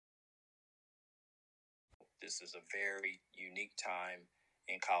This is a very unique time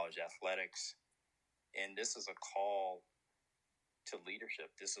in college athletics. And this is a call to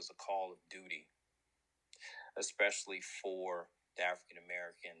leadership. This is a call of duty, especially for the African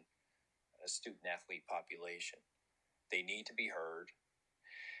American student athlete population. They need to be heard.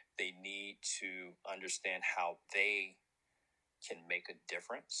 They need to understand how they can make a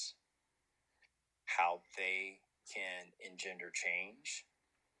difference, how they can engender change,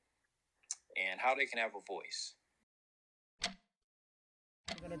 and how they can have a voice.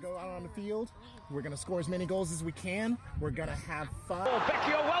 We're going to go out on the field. We're going to score as many goals as we can. We're going to have fun. Oh,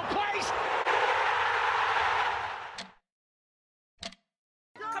 Vecchio, well placed!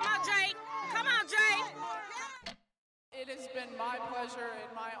 Come on, Jake. Come on, Jake. It has been my pleasure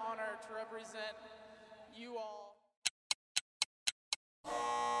and my honor to represent you all.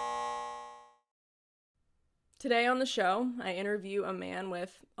 Today on the show, I interview a man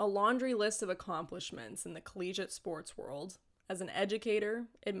with a laundry list of accomplishments in the collegiate sports world as an educator,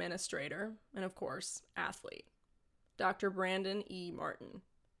 administrator, and of course, athlete. Dr. Brandon E. Martin.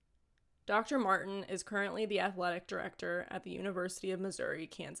 Dr. Martin is currently the athletic director at the University of Missouri,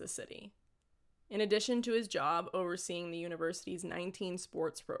 Kansas City. In addition to his job overseeing the university's 19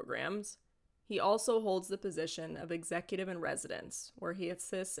 sports programs, he also holds the position of executive in residence, where he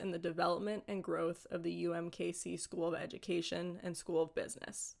assists in the development and growth of the UMKC School of Education and School of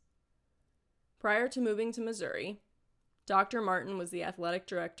Business. Prior to moving to Missouri, Dr. Martin was the athletic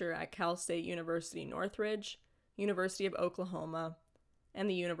director at Cal State University Northridge, University of Oklahoma, and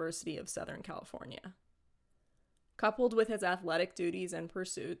the University of Southern California. Coupled with his athletic duties and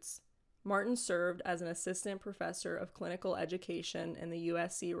pursuits, Martin served as an assistant professor of clinical education in the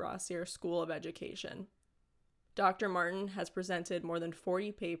USC Rossier School of Education. Dr. Martin has presented more than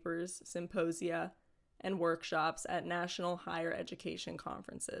 40 papers, symposia, and workshops at national higher education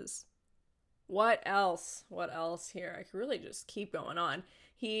conferences. What else? What else here? I could really just keep going on.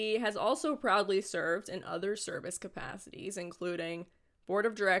 He has also proudly served in other service capacities, including Board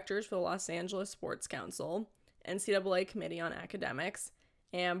of Directors for the Los Angeles Sports Council, NCAA Committee on Academics,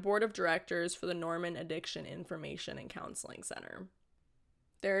 and Board of Directors for the Norman Addiction Information and Counseling Center.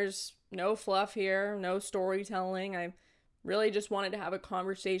 There's no fluff here, no storytelling. I really just wanted to have a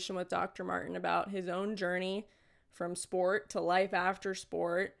conversation with Dr. Martin about his own journey from sport to life after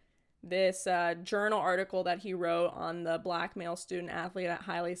sport, this journal article that he wrote on the black male student athlete at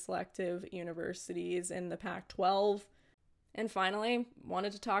highly selective universities in the Pac-12, and finally,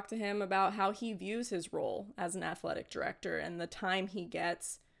 wanted to talk to him about how he views his role as an athletic director and the time he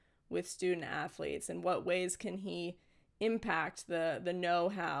gets with student athletes, and what ways can he impact the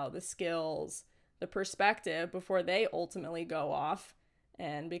know-how, the skills, the perspective before they ultimately go off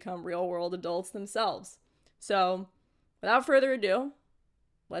and become real-world adults themselves. So, without further ado,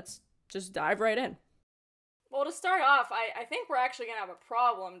 let's just dive right in. Well, to start off, I think we're actually going to have a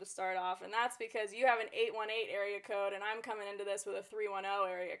problem to start off, and that's because you have an 818 area code, and I'm coming into this with a 310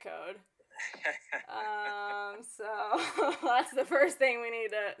 area code. So that's the first thing we need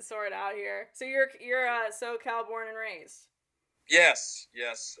to sort out here. So you're SoCal born and raised? Yes.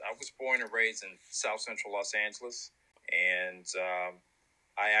 I was born and raised in South Central Los Angeles, and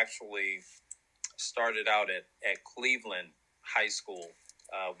I actually started out at Cleveland High School,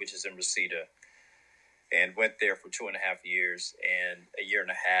 which is in Reseda, and went there for 2.5 years, and a year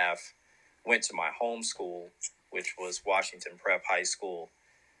and a half went to my home school, which was Washington Prep High School,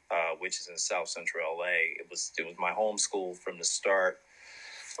 which is in South Central LA. It was my home school from the start.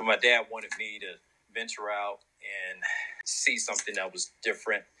 But my dad wanted me to venture out and see something that was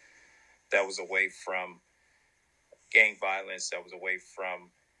different, that was away from gang violence, that was away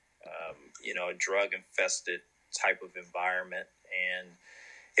from a drug-infested type of environment, and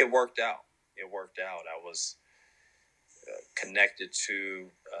it worked out. I was connected to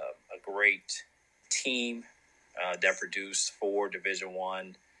a great team that produced 4 Division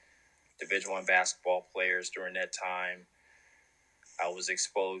I basketball players during that time. I was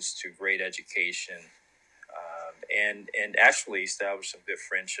exposed to great education and actually established some good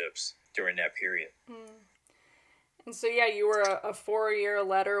friendships during that period. And so, you were a 4-year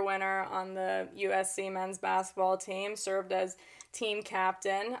letter winner on the USC men's basketball team, served as team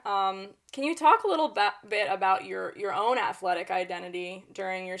captain. Can you talk a little bit about your own athletic identity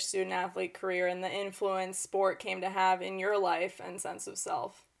during your student athlete career and the influence sport came to have in your life and sense of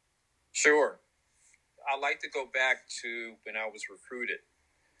self? Sure. I like to go back to when I was recruited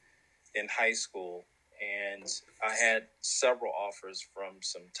in high school, and I had several offers from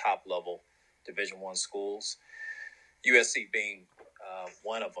some top-level Division I schools, USC being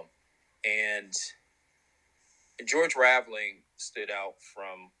one of them. And George Raveling stood out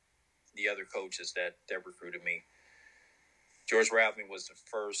from the other coaches that recruited me, George Raveling was the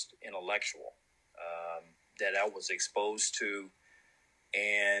first intellectual that I was exposed to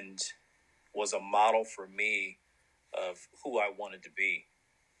and was a model for me of who I wanted to be.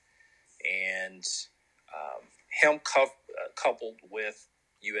 And him coupled with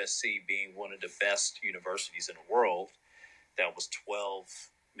USC being one of the best universities in the world, that was 12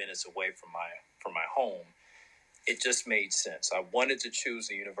 minutes away from my home, it just made sense. I wanted to choose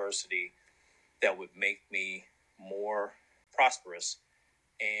a university that would make me more prosperous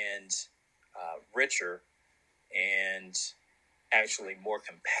and richer and actually more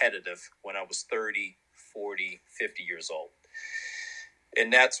competitive when I was 30, 40, 50 years old.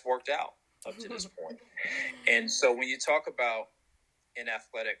 And that's worked out up to this point. And so when you talk about an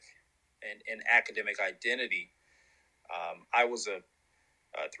athletic and academic identity, I was a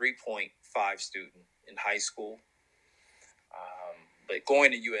 3.5 student in high school. But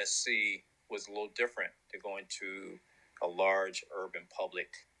going to USC was a little different than going to a large urban public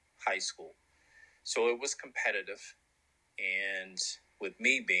high school. So it was competitive. And with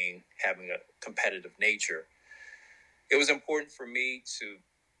me having a competitive nature, it was important for me to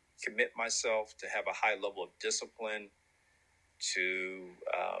commit myself to have a high level of discipline to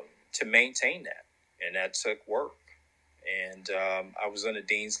maintain that. And that took work. And I was on the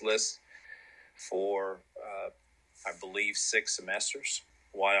dean's list for, I believe, 6 semesters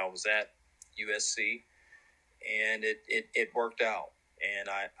while I was at USC. And it worked out. And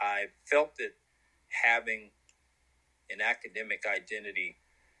I felt that having an academic identity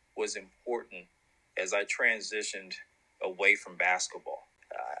was important as I transitioned away from basketball.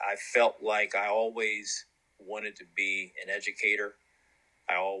 I felt like I always wanted to be an educator.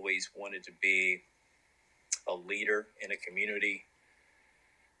 I always wanted to be a leader in a community.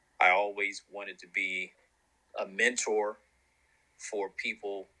 I always wanted to be a mentor for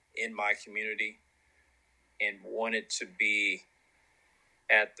people in my community and wanted to be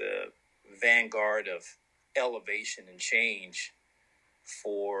at the vanguard of elevation and change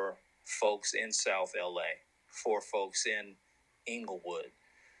for folks in South LA, for folks in Inglewood,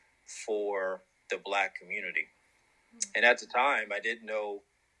 for the Black community. And at the time, I didn't know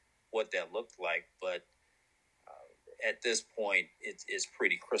what that looked like, but at this point, it's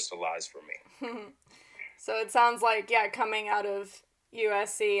pretty crystallized for me. So it sounds like, coming out of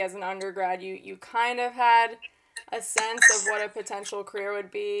USC as an undergrad, you kind of had a sense of what a potential career would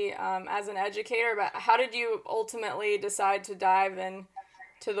be as an educator, but how did you ultimately decide to dive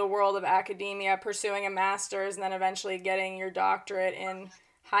into the world of academia, pursuing a master's and then eventually getting your doctorate in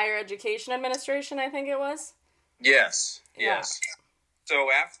higher education administration, I think it was? Yes. Yeah. Yes. So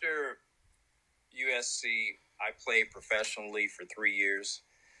after USC, I played professionally for 3 years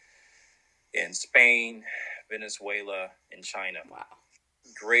in Spain, Venezuela, and China. Wow.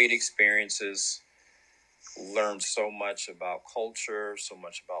 Great experiences. Learned so much about culture, so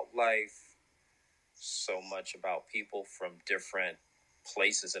much about life, so much about people from different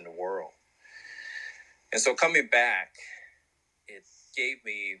places in the world. And so coming back, it gave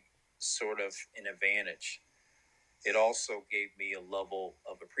me sort of an advantage. It also gave me a level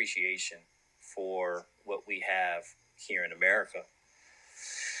of appreciation for what we have here in America.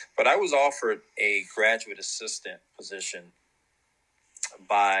 But I was offered a graduate assistant position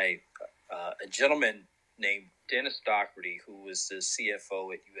by a gentleman named Dennis Doherty, who was the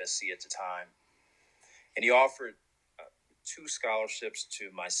CFO at USC at the time. And he offered 2 scholarships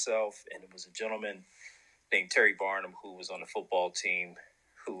to myself, and it was a gentleman named Terry Barnum, who was on the football team.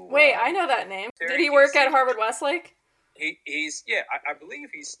 Wait, I know that name. Terry, did he work at Harvard Westlake? He's I believe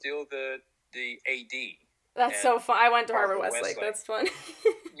he's still the AD. That's so fun. I went to Harvard Westlake. That's fun.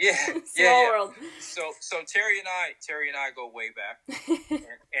 Yeah, Small world. So Terry and I go way back,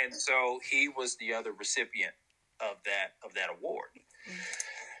 and so he was the other recipient of that award.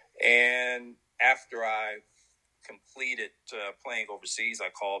 And after I completed playing overseas, I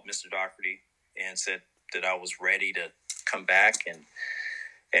called Mr. Doherty and said that I was ready to come back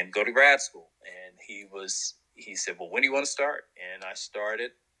and go to grad school. And he said, well, when do you want to start? And I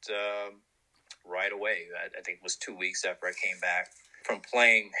started right away. I think it was 2 weeks after I came back from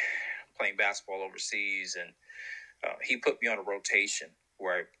playing basketball overseas. And he put me on a rotation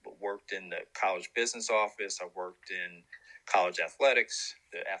where I worked in the college business office. I worked in college athletics,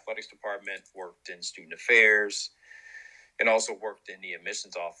 the athletics department, worked in student affairs, and also worked in the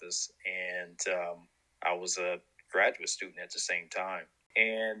admissions office. And I was a graduate student at the same time.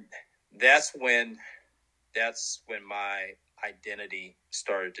 And that's when my identity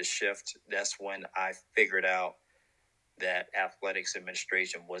started to shift. That's when I figured out that athletics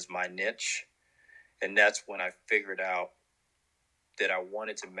administration was my niche. And that's when I figured out that I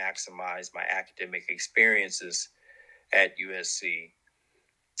wanted to maximize my academic experiences at USC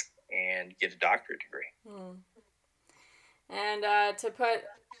and get a doctorate degree. And to put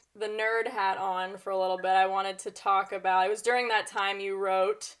the nerd hat on for a little bit, I wanted to talk about, it was during that time you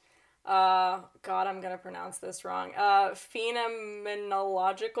wrote, God, I'm going to pronounce this wrong,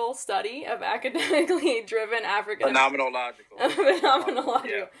 phenomenological study of academically driven African... Phenomenological.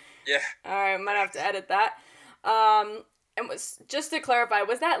 Phenomenological. Yeah. All right, I might have to edit that. And just to clarify,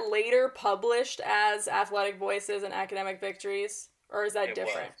 was that later published as Athletic Voices and Academic Victories? Or is that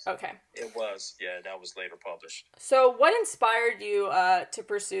different? Okay. It was. Yeah, that was later published. So what inspired you to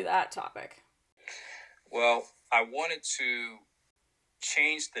pursue that topic? Well, I wanted to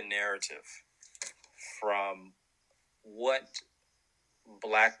change the narrative from what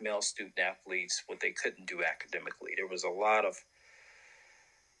Black male student athletes, what they couldn't do academically. There was a lot of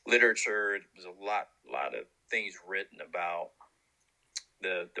literature, there was a lot of things written about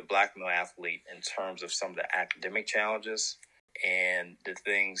the Black male athlete in terms of some of the academic challenges and the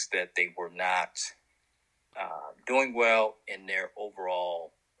things that they were not doing well in their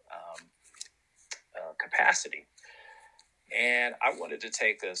overall capacity. And I wanted to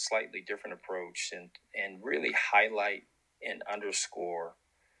take a slightly different approach and really highlight and underscore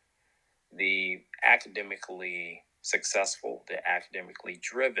the academically successful, the academically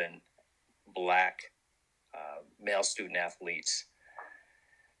driven Black male student athletes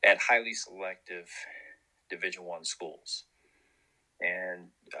at highly selective Division I schools. And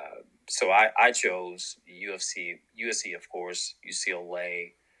so I chose USC, of course,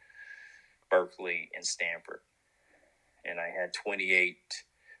 UCLA, Berkeley, and Stanford. And I had 28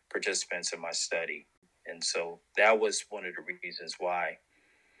 participants in my study. And so that was one of the reasons why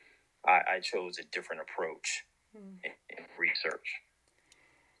I chose a different approach in research.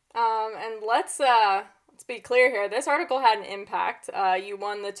 And let's be clear here. This article had an impact. You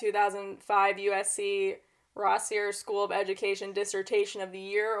won the 2005 USC Rossier School of Education Dissertation of the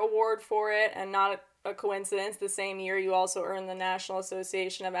Year award for it, and not a coincidence, the same year you also earned the National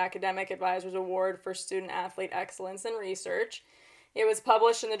Association of Academic Advisors Award for Student Athlete Excellence in Research. It was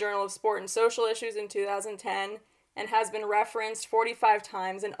published in the Journal of Sport and Social Issues in 2010 and has been referenced 45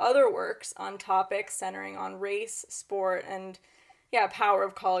 times in other works on topics centering on race, sport, and power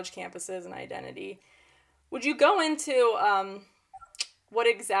of college campuses and identity. Would you go into what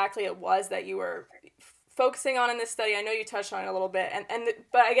exactly it was that you were focusing on in this study? I know you touched on it a little bit,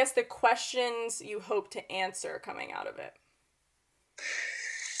 but I guess the questions you hope to answer coming out of it.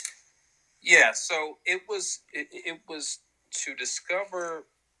 Yeah, so it was to discover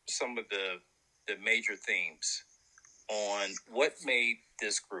some of the major themes on what made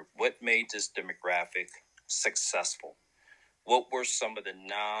this group, what made this demographic successful. What were some of the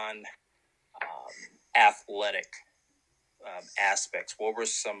non-athletic aspects? What were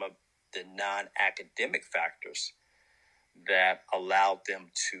some of the non-academic factors that allowed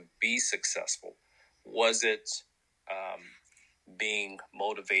them to be successful? Was it being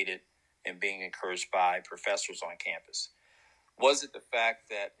motivated and being encouraged by professors on campus? Was it the fact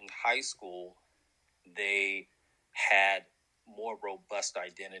that in high school they had more robust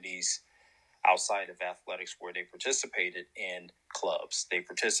identities outside of athletics, where they participated in clubs, they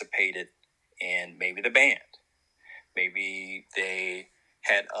participated in maybe the band, maybe they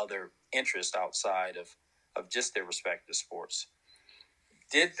had other interests outside of just their respective sports?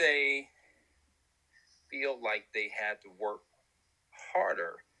 Did they feel like they had to work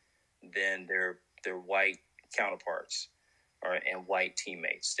harder than their white counterparts and white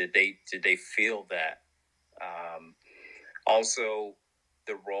teammates? Did they feel that? Also,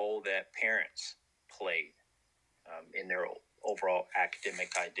 the role that parents played in their overall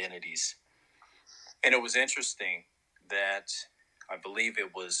academic identities. And it was interesting that I believe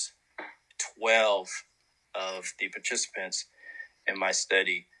it was 12 of the participants in my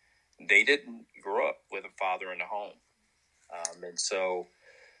study, they didn't grow up with a father in the home. And so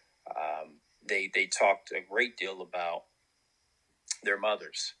they talked a great deal about their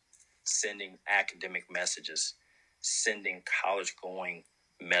mothers sending academic messages, sending college-going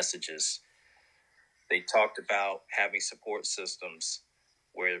messages. They talked about having support systems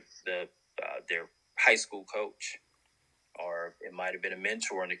where their high school coach, or it might have been a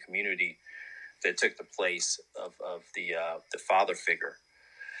mentor in the community, that took the place of the father figure.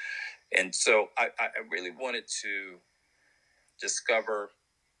 And so I really wanted to discover,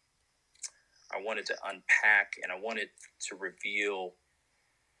 I wanted to unpack, and I wanted to reveal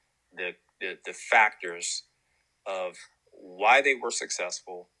the factors of why they were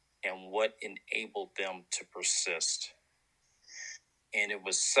successful and what enabled them to persist. And it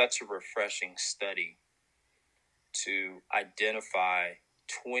was such a refreshing study to identify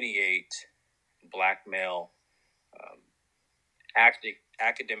 28 Black male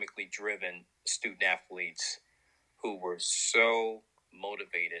academically driven student athletes who were so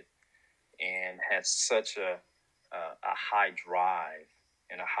motivated and had such a high drive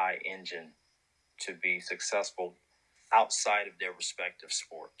and a high engine to be successful outside of their respective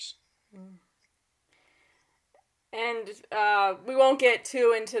sports. And we won't get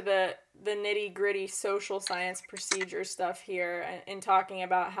too into the nitty-gritty social science procedure stuff here in talking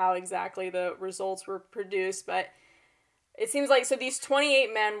about how exactly the results were produced, but it seems like, so these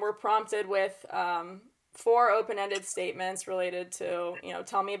 28 men were prompted with 4 open-ended statements related to,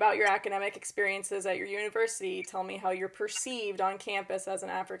 tell me about your academic experiences at your university, tell me how you're perceived on campus as an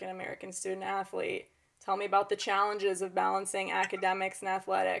African-American student athlete, tell me about the challenges of balancing academics and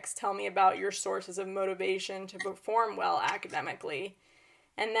athletics, tell me about your sources of motivation to perform well academically.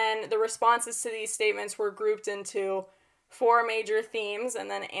 And then the responses to these statements were grouped into 4 major themes and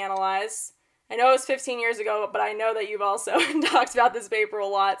then analyzed. I know it was 15 years ago, but I know that you've also talked about this paper a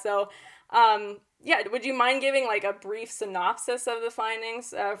lot. So, would you mind giving like a brief synopsis of the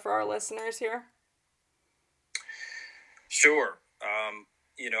findings for our listeners here? Sure.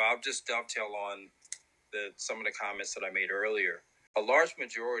 I'll just dovetail on some of the comments that I made earlier. A large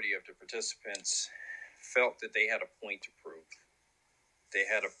majority of the participants felt that they had a point to prove. They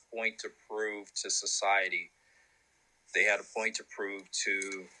had a point to prove to society. They had a point to prove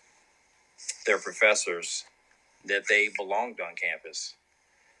to their professors that they belonged on campus.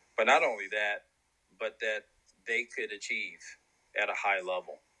 But not only that, but that they could achieve at a high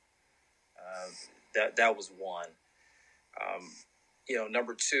level. That was one.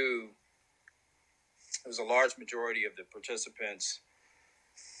 Number two, there was a large majority of the participants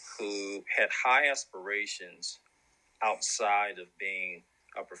who had high aspirations outside of being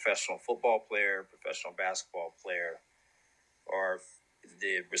a professional football player, professional basketball player, or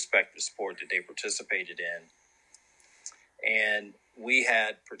the respective sport that they participated in. And we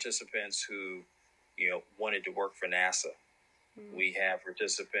had participants who, wanted to work for NASA. Mm-hmm. We had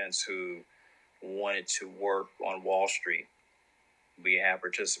participants who wanted to work on Wall Street. We had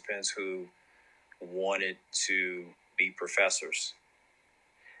participants who wanted to be professors.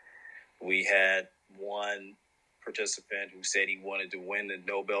 We had one participant who said he wanted to win the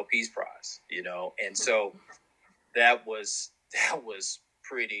Nobel Peace Prize, and so that was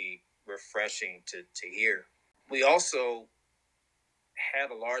pretty refreshing to hear. We also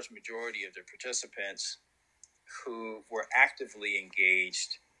had a large majority of the participants who were actively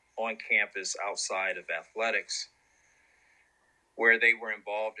engaged on campus outside of athletics, where they were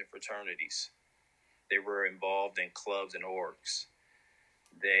involved in fraternities. They were involved in clubs and orgs.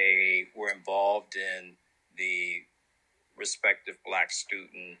 They were involved in the respective Black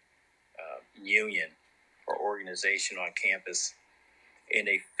student union or organization on campus, and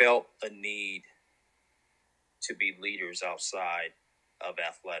they felt a need to be leaders outside of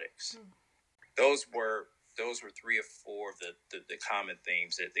athletics. Those were 3 or 4 of the common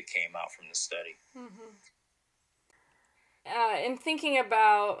themes that came out from the study. Mm-hmm. In thinking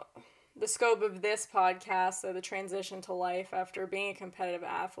about the scope of this podcast, so the transition to life after being a competitive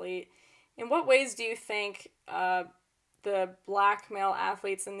athlete, in what ways do you think the Black male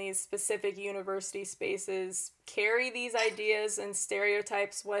athletes in these specific university spaces carry these ideas and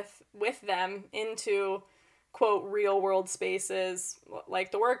stereotypes with them into, quote, real world spaces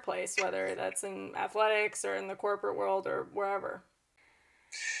like the workplace, whether that's in athletics or in the corporate world or wherever?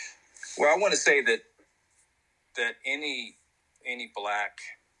 Well, I want to say that any Black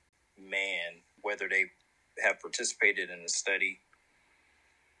man, whether they have participated in the study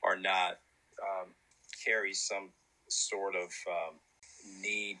or not, carries some sort of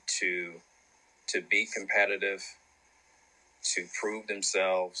need to be competitive, to prove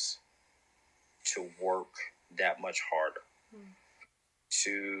themselves, to work that much harder,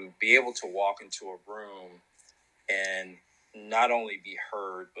 to be able to walk into a room and not only be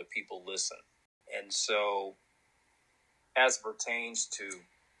heard, but people listen. And so as it pertains to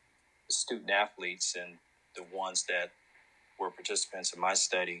the student athletes and the ones that were participants in my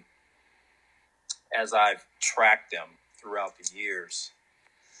study, as I've tracked them throughout the years,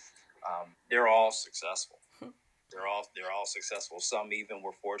 they're all successful. They're all successful. Some even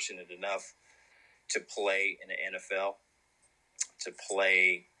were fortunate enough to play in the NFL, to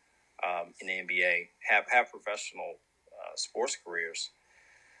play in the NBA, have professional sports careers.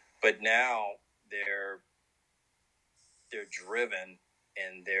 But now they're driven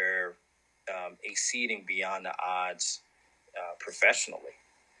and they're exceeding beyond the odds professionally,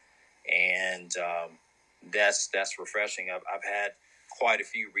 and that's refreshing. I've had quite a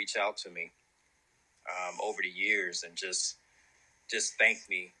few reach out to me over the years, and just thanked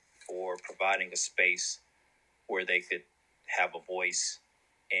me for providing a space where they could have a voice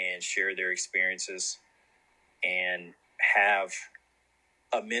and share their experiences and have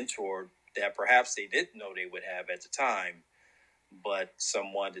a mentor that perhaps they didn't know they would have at the time, but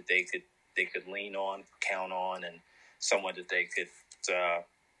someone that they could lean on, count on, and someone that they could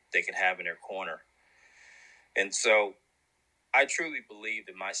have in their corner. And so I truly believe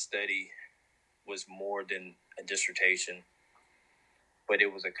that my study was more than a dissertation, but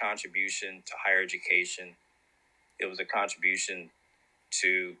it was a contribution to higher education. It was a contribution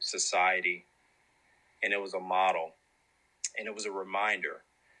to society, and it was a model, and it was a reminder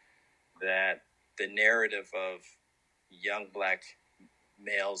that the narrative of young Black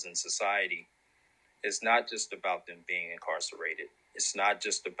males in society is not just about them being incarcerated. It's not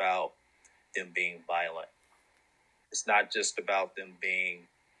just about them being violent. It's not just about them being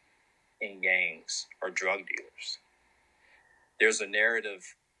in gangs or drug dealers. There's a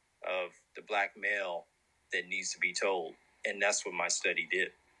narrative of the Black male that needs to be told, and that's what my study did.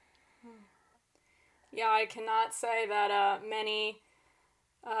 Yeah, I cannot say that many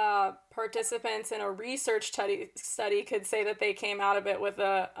participants in a research study could say that they came out of it with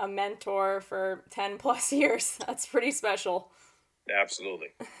a mentor for 10 plus years. That's pretty special. Absolutely.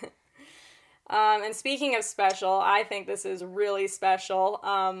 And speaking of special, I think this is really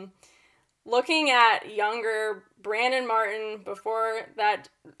special. Looking at younger Brandon Martin before that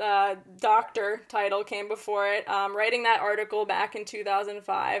doctor title came before it, writing that article back in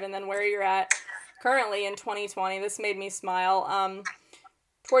 2005, and then where you're at currently in 2020, this made me smile.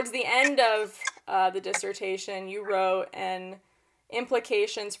 Towards the end of the dissertation, you wrote an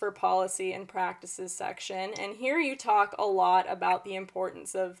implications for policy and practices section, and here you talk a lot about the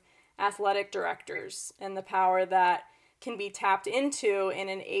importance of athletic directors and the power that can be tapped into in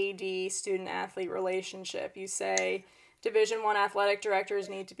an AD student-athlete relationship. You say Division I athletic directors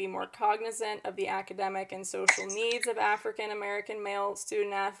need to be more cognizant of the academic and social needs of African American male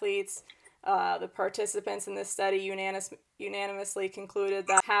student-athletes. The participants in this study unanimously concluded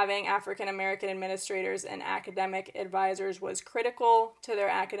that having African American administrators and academic advisors was critical to their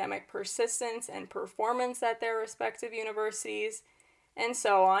academic persistence and performance at their respective universities, and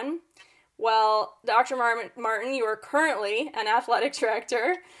so on. Well, Dr. Martin, you are currently an athletic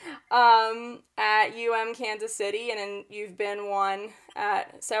director at Kansas City, and you've been one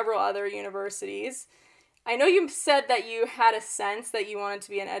at several other universities. I know you said that you had a sense that you wanted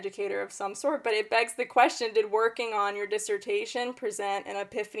to be an educator of some sort, but it begs the question, did working on your dissertation present an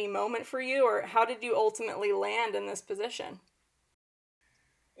epiphany moment for you, or how did you ultimately land in this position?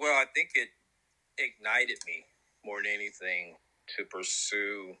 Well, I think it ignited me more than anything to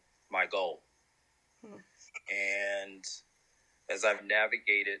pursue my goal. And as I've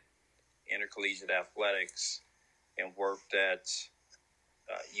navigated intercollegiate athletics and worked at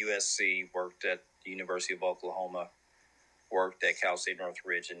USC, worked at the University of Oklahoma, worked at Cal State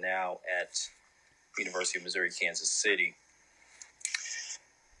Northridge, and now at University of Missouri, Kansas City,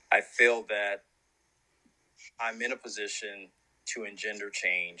 I feel that I'm in a position to engender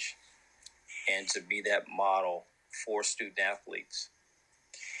change and to be that model for student athletes.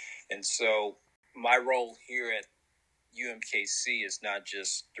 And so my role here at UMKC is not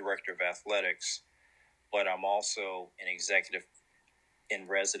just director of athletics, but I'm also an executive in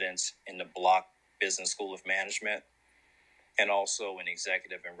residence in the Block Business School of Management, and also an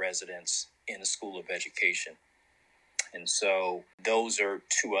executive in residence in the School of Education. And so those are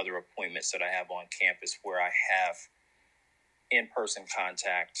two other appointments that I have on campus where I have in-person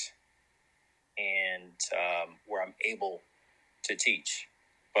contact and where I'm able to teach,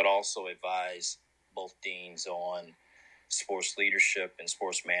 but also advise both deans on sports leadership and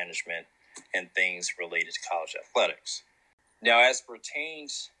sports management and things related to college athletics. Now, as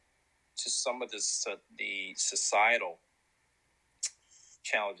pertains to some of the societal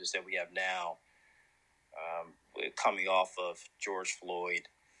challenges that we have now, coming off of George Floyd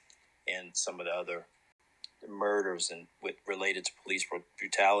and some of the other murders and related to police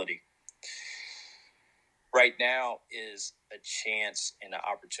brutality, right now is a chance and an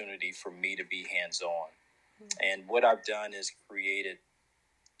opportunity for me to be hands-on. And what I've done is created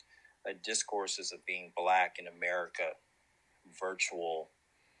a Discourses of Being Black in America virtual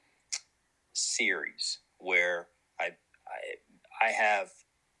series where I have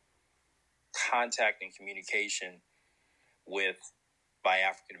contact and communication with my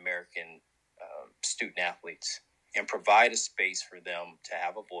African American student athletes and provide a space for them to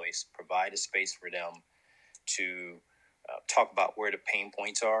have a voice, provide a space for them to talk about where the pain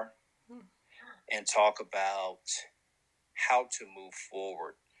points are and talk about how to move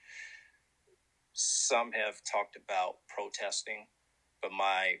forward. Some have talked about protesting, but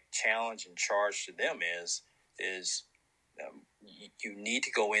my challenge and charge to them is you need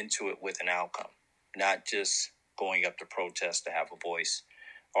to go into it with an outcome, not just going up to protest to have a voice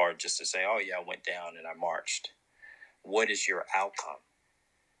or just to say, oh, yeah, I went down and I marched. What is your outcome?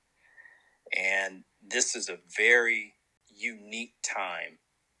 And this is a very unique time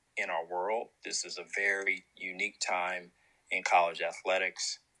in our world. This is a very unique time in college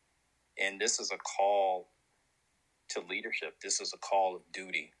athletics. And this is a call to leadership. This is a call of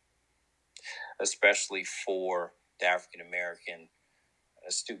duty, especially for the African American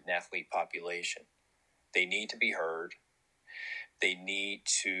student athlete population. They need to be heard. They need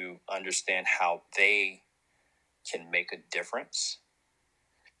to understand how they can make a difference,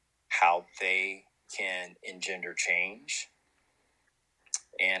 how they can engender change,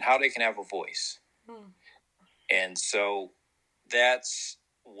 and how they can have a voice. And so that's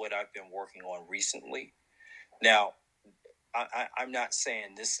what I've been working on recently. Now, I'm not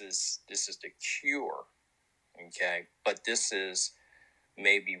saying this is the cure, okay? But this is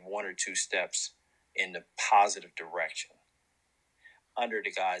maybe one or two steps in the positive direction, under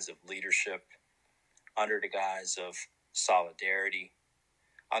the guise of leadership, under the guise of solidarity,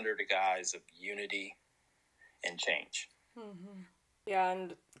 under the guise of unity and change. Mm-hmm. Yeah,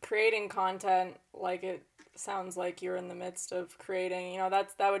 and creating content, like it sounds like you're in the midst of creating,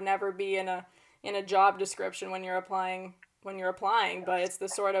 that would never be in a job description when you're applying, but it's the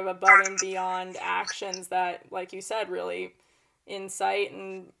sort of above and beyond actions that, like you said, really incite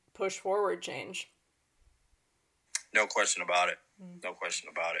and push forward change. No question about it. No question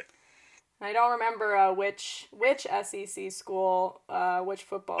about it. I don't remember which SEC school, which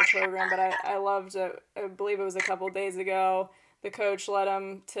football program, but I loved it. I believe it was a couple days ago. The coach led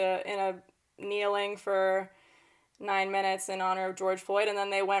him in a kneeling for 9 minutes in honor of George Floyd, and then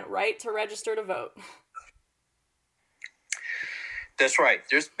they went right to register to vote. That's right.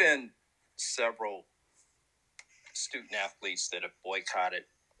 There's been several student athletes that have boycotted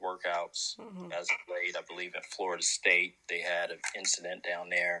workouts as of late. I believe in Florida State, they had an incident down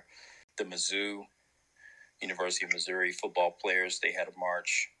there. The University of Missouri football players, they had a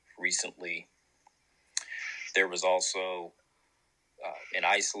march recently. There was also an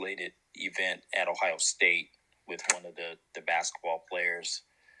isolated event at Ohio State with one of the basketball players.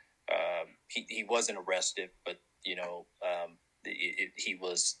 He wasn't arrested, but he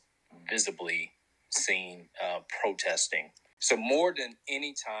was visibly seen protesting. So more than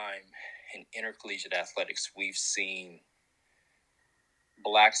any time in intercollegiate athletics, we've seen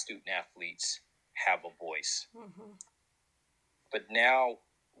Black student athletes have a voice. Mm-hmm. But now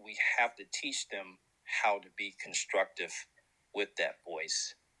we have to teach them how to be constructive with that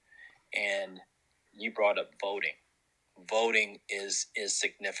voice. And you brought up voting. Voting is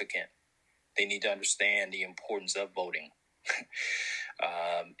significant. They need to understand the importance of voting.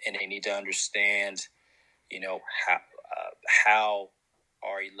 And they need to understand, how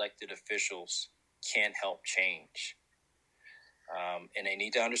our elected officials can help change. And they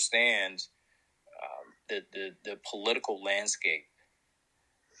need to understand the political landscape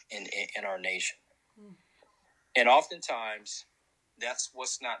in our nation. And oftentimes, that's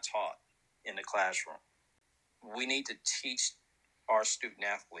what's not taught in the classroom. We need to teach our student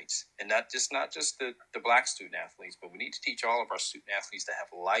athletes, and not just the Black student athletes, but we need to teach all of our student athletes to have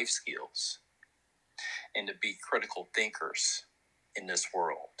life skills and to be critical thinkers in this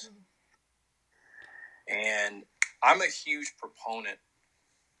world. And I'm a huge proponent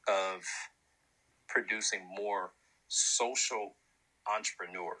of producing more social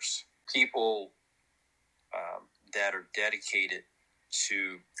entrepreneurs, people that are dedicated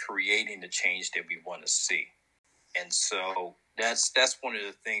to creating the change that we want to see. And so that's one of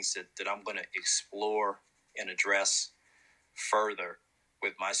the things that I'm going to explore and address further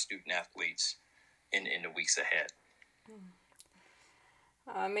with my student athletes in the weeks ahead.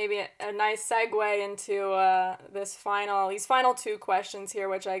 Maybe a nice segue into these final two questions here,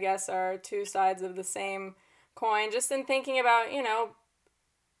 which I guess are two sides of the same coin. Just in thinking about,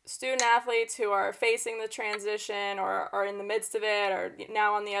 student athletes who are facing the transition or are in the midst of it, or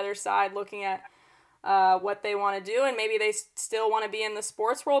now on the other side looking at what they want to do, and maybe they still want to be in the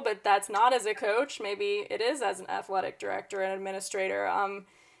sports world, but that's not as a coach. Maybe it is as an athletic director and administrator.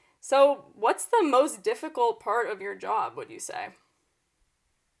 So what's the most difficult part of your job, would you say?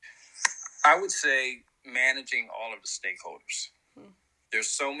 I would say managing all of the stakeholders. There's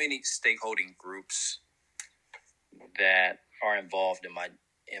so many stakeholding groups that are involved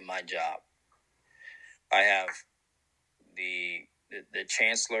in my job. I have the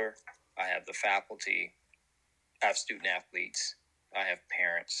chancellor, I have the faculty, I have student athletes, I have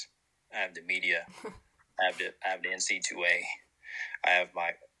parents, I have the media, I have the NC2A, I have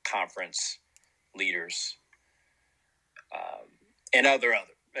my conference leaders, and other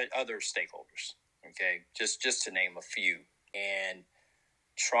stakeholders. Okay, just to name a few, and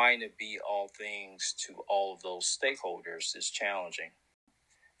trying to be all things to all of those stakeholders is challenging.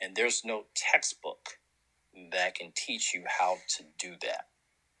 And there's no textbook that can teach you how to do that.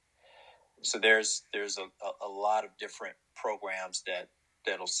 So there's a lot of different programs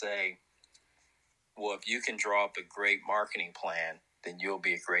that'll say, well, if you can draw up a great marketing plan, then you'll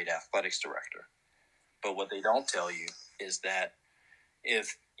be a great athletics director. But what they don't tell you is that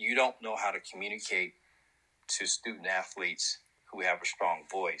if you don't know how to communicate to student athletes who have a strong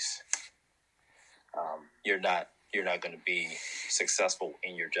voice, you're not going to be successful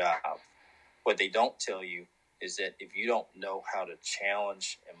in your job. What they don't tell you is that if you don't know how to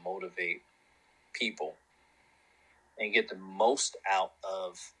challenge and motivate people and get the most out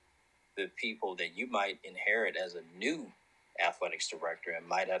of the people that you might inherit as a new athletics director and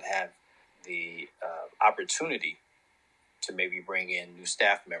might not have the opportunity to maybe bring in new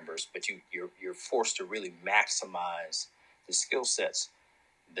staff members, but you're forced to really maximize the skill sets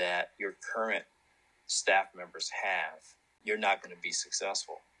that your current staff members have, you're not going to be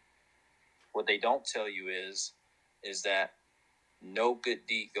successful. What they don't tell you is that no good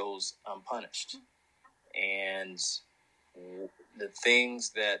deed goes unpunished. And the things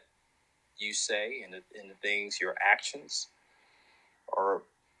that you say and the things, your actions are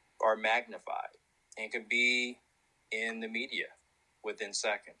magnified and can be in the media within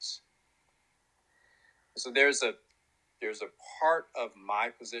seconds. So there's a part of my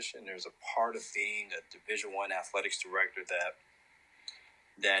position, there's a part of being a Division I athletics director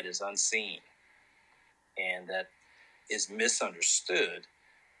that is unseen and that is misunderstood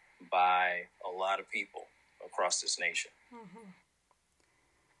by a lot of people across this nation. Mm-hmm.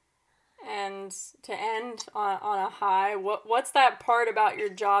 And to end on a high, what's that part about your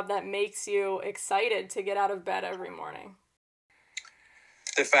job that makes you excited to get out of bed every morning?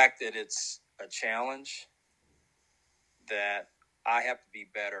 The fact that it's a challenge, that I have to be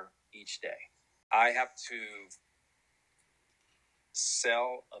better each day. I have to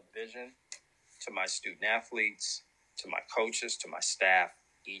sell a vision to my student athletes, to my coaches, to my staff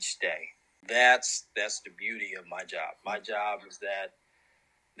each day. That's the beauty of my job. My job is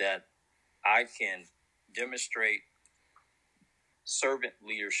that I can demonstrate servant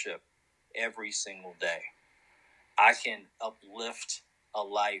leadership every single day. I can uplift a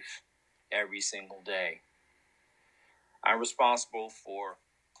life every single day. I'm responsible for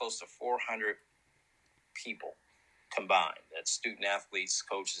close to 400 people combined. That's student athletes,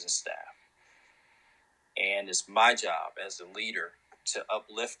 coaches, and staff. And it's my job as a leader to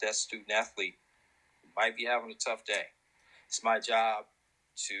uplift that student athlete who might be having a tough day. It's my job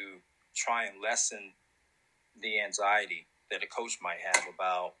to try and lessen the anxiety that a coach might have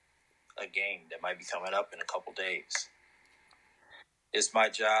about a game that might be coming up in a couple days. It's my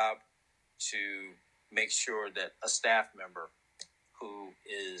job to make sure that a staff member who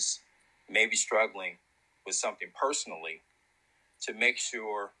is maybe struggling with something personally, to make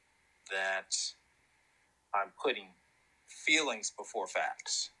sure that I'm putting feelings before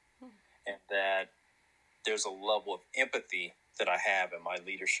facts and that there's a level of empathy that I have in my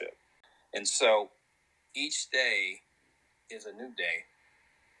leadership. And so each day is a new day,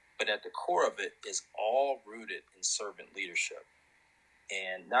 but at the core of it is all rooted in servant leadership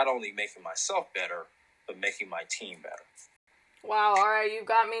and not only making myself better, but making my team better. Wow, all right, you've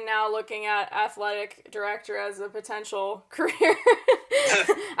got me now looking at athletic director as a potential career.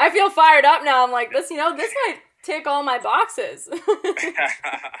 I feel fired up now. I'm like, this might tick all my boxes.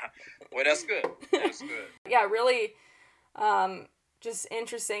 Well, that's good. That's good. Yeah, really just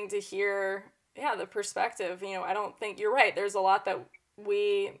interesting to hear, the perspective. I don't think you're right. There's a lot that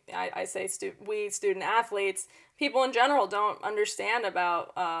we student athletes, people in general don't understand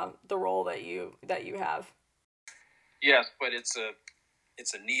about the role that you have. Yes, but it's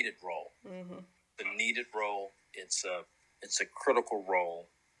a needed role. Mm-hmm. The needed role. It's a critical role,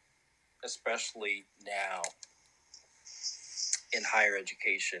 especially now in higher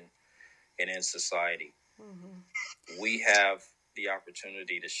education and in society. Mm-hmm. We have the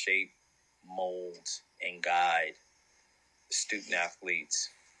opportunity to shape, mold, and guide student athletes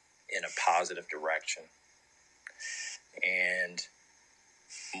in a positive direction. And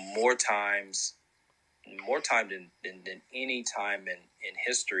more time than any time in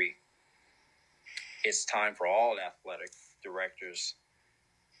history, it's time for all athletic directors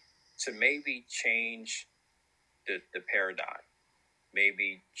to maybe change the paradigm,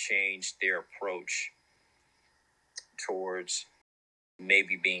 maybe change their approach towards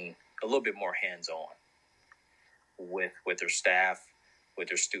maybe being a little bit more hands-on with their staff, with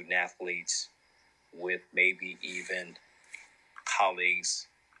their student athletes, with maybe even colleagues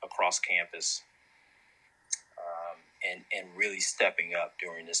across campus, and really stepping up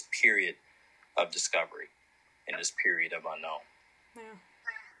during this period of discovery and this period of unknown. Yeah.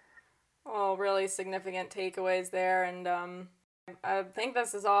 Well, really significant takeaways there, and I think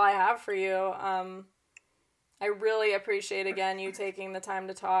this is all I have for you. I really appreciate, again, you taking the time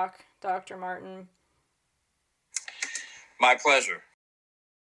to talk, Dr. Martin. My pleasure.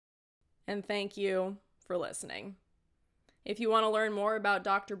 And thank you for listening. If you want to learn more about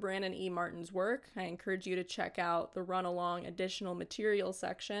Dr. Brandon E. Martin's work, I encourage you to check out the Run Along additional material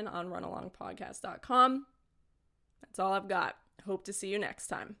section on runalongpodcast.com. That's all I've got. Hope to see you next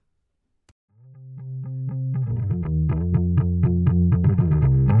time.